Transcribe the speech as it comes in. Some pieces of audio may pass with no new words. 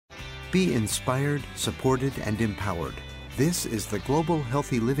Be inspired, supported, and empowered. This is the Global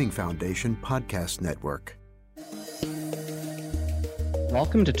Healthy Living Foundation podcast network.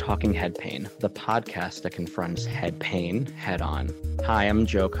 Welcome to Talking Head Pain, the podcast that confronts head pain head on. Hi, I'm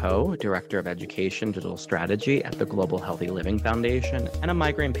Joe Koh, Director of Education Digital Strategy at the Global Healthy Living Foundation and a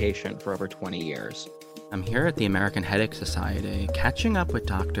migraine patient for over 20 years. I'm here at the American Headache Society catching up with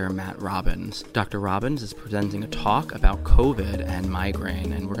Dr. Matt Robbins. Dr. Robbins is presenting a talk about COVID and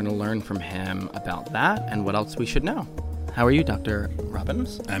migraine, and we're going to learn from him about that and what else we should know. How are you, Dr.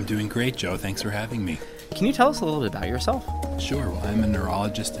 Robbins? I'm doing great, Joe. Thanks for having me. Can you tell us a little bit about yourself? Sure. Well, I'm a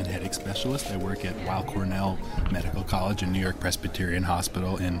neurologist and headache specialist. I work at Weill Cornell Medical College and New York Presbyterian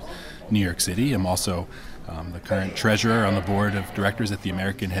Hospital in New York City. I'm also the current treasurer on the board of directors at the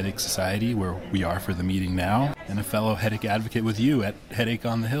American Headache Society, where we are for the meeting now, and a fellow headache advocate with you at Headache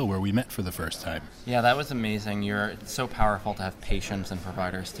on the Hill, where we met for the first time. Yeah, that was amazing. It's so powerful to have patients and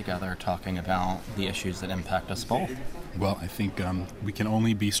providers together talking about the issues that impact us both. Well, I think we can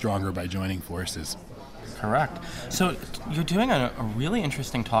only be stronger by joining forces. Correct. So you're doing a really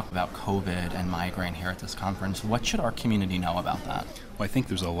interesting talk about COVID and migraine here at this conference. What should our community know about that? Well, I think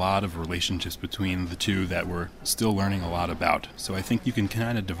there's a lot of relationships between the two that we're still learning a lot about. So I think you can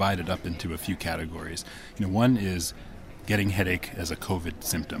kind of divide it up into a few categories. One is getting headache as a COVID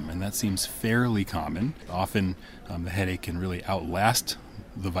symptom, and that seems fairly common. Often the headache can really outlast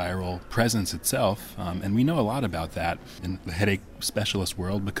the viral presence itself, and we know a lot about that in the headache specialist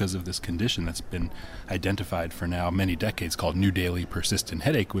world because of this condition that's been identified for now many decades called new daily persistent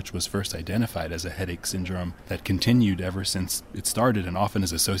headache, which was first identified as a headache syndrome that continued ever since it started and often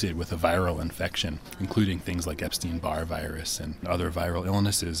is associated with a viral infection, including things like Epstein-Barr virus and other viral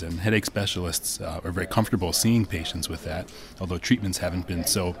illnesses. And headache specialists are very comfortable seeing patients with that, although treatments haven't been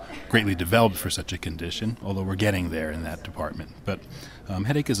so greatly developed for such a condition, although we're getting there in that department. But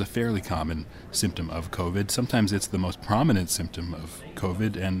headache is a fairly common symptom of COVID. Sometimes it's the most prominent symptom of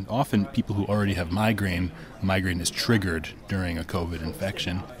COVID, and often people who already have migraine is triggered during a COVID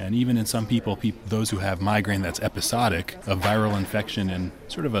infection. And even in some people, those who have migraine that's episodic, a viral infection in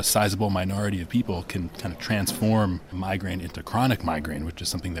sort of a sizable minority of people can kind of transform migraine into chronic migraine, which is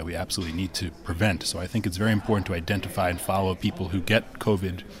something that we absolutely need to prevent. So I think it's very important to identify and follow people who get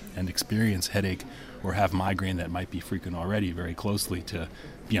COVID and experience headache or have migraine that might be frequent already very closely to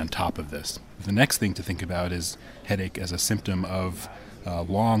be on top of this. The next thing to think about is headache as a symptom of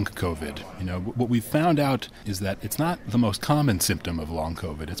long COVID. What we've found out is that it's not the most common symptom of long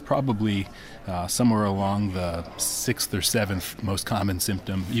COVID. It's probably somewhere along the 6th or 7th most common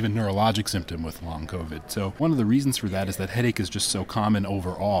symptom, even neurologic symptom with long COVID. So one of the reasons for that is that headache is just so common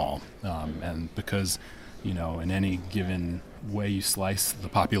overall, and because in any given way you slice the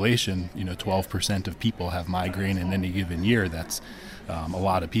population, 12% of people have migraine in any given year. That's a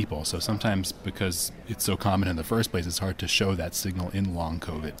lot of people. So sometimes because it's so common in the first place, it's hard to show that signal in long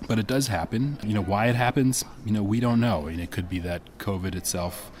COVID. But it does happen. Why it happens, we don't know. It could be that COVID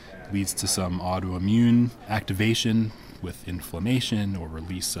itself leads to some autoimmune activation with inflammation or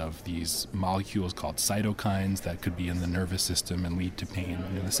release of these molecules called cytokines that could be in the nervous system and lead to pain.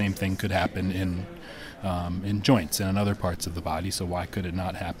 The same thing could happen in joints and in other parts of the body, so why could it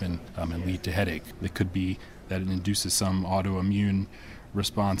not happen and lead to headache? It could be that it induces some autoimmune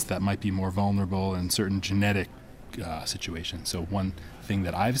response that might be more vulnerable in certain genetic situations. So one thing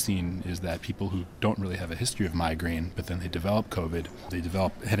that I've seen is that people who don't really have a history of migraine, but then they develop COVID, they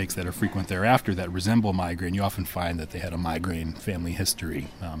develop headaches that are frequent thereafter that resemble migraine. You often find that they had a migraine family history.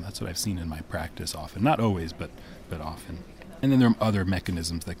 That's what I've seen in my practice often. Not always, but often. And then there are other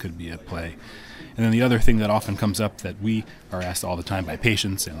mechanisms that could be at play. And then the other thing that often comes up that we are asked all the time by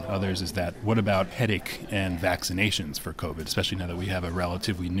patients and others is that what about headache and vaccinations for COVID, especially now that we have a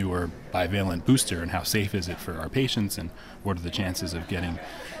relatively newer bivalent booster, and how safe is it for our patients and what are the chances of getting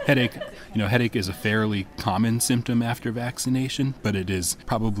headache? Headache is a fairly common symptom after vaccination, but it is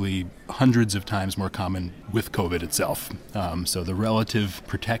probably hundreds of times more common with COVID itself. So the relative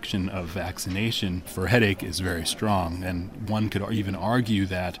protection of vaccination for headache is very strong, and one could even argue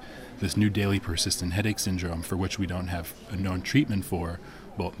that this new daily persistent headache syndrome, for which we don't have a known treatment for,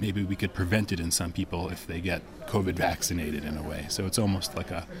 well, maybe we could prevent it in some people if they get COVID vaccinated in a way. So it's almost like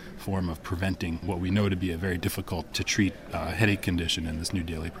a form of preventing what we know to be a very difficult to treat headache condition in this new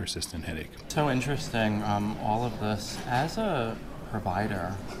daily persistent headache. So interesting, all of this. As a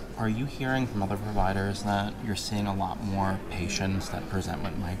provider, are you hearing from other providers that you're seeing a lot more patients that present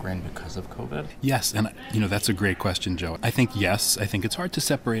with migraine because of COVID? Yes, and that's a great question, Joe. I think yes. I think it's hard to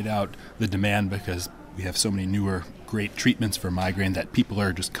separate out the demand because we have so many newer great treatments for migraine that people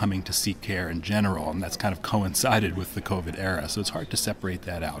are just coming to seek care in general, and that's kind of coincided with the COVID era, so it's hard to separate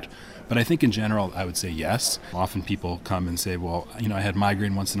that out. But I think in general, I would say yes. Often people come and say, well, I had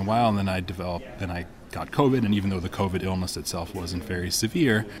migraine once in a while, and then I got COVID, and even though the COVID illness itself wasn't very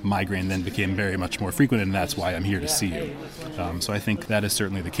severe, migraine then became very much more frequent, and that's why I'm here to see you. So I think that is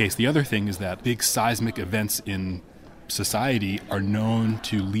certainly the case. The other thing is that big seismic events in society are known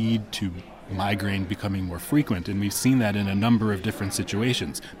to lead to migraine becoming more frequent, and we've seen that in a number of different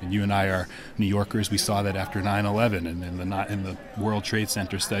situations. And you and I are New Yorkers. We saw that after 9/11, and in the World Trade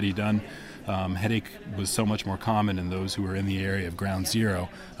Center study done, headache was so much more common in those who were in the area of ground zero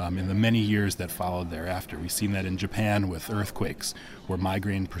in the many years that followed thereafter. We've seen that in Japan with earthquakes, where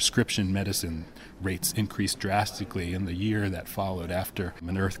migraine prescription medicine rates increased drastically in the year that followed after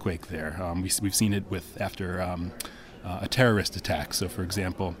an earthquake there. We've seen it after a terrorist attack. So, for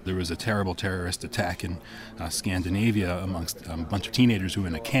example, there was a terrible terrorist attack in Scandinavia amongst a bunch of teenagers who were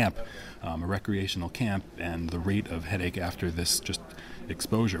in a camp, a recreational camp, and the rate of headache after this just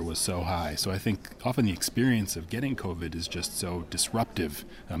exposure was so high. So I think often the experience of getting COVID is just so disruptive.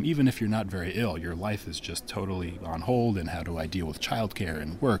 Even if you're not very ill, your life is just totally on hold, and how do I deal with childcare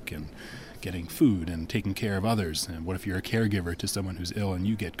and work and getting food and taking care of others? And what if you're a caregiver to someone who's ill and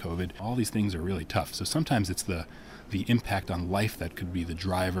you get COVID? All these things are really tough. So sometimes it's the impact on life that could be the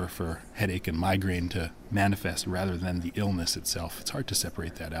driver for headache and migraine to manifest rather than the illness itself. It's hard to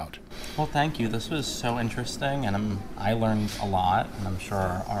separate that out. Well, thank you. This was so interesting, and I learned a lot, and I'm sure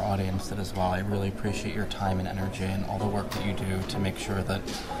our audience did as well. I really appreciate your time and energy and all the work that you do to make sure that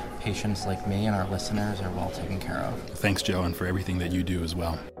patients like me and our listeners are well taken care of. Thanks, Joe, and for everything that you do as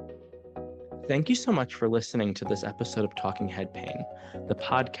well. Thank you so much for listening to this episode of Talking Head Pain, the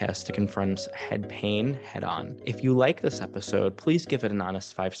podcast that confronts head pain head on. If you like this episode, please give it an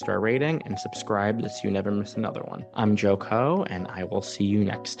honest 5-star rating and subscribe so you never miss another one. I'm Joe Coe, and I will see you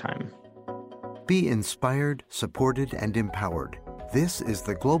next time. Be inspired, supported, and empowered. This is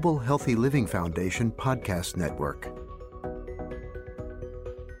the Global Healthy Living Foundation Podcast Network.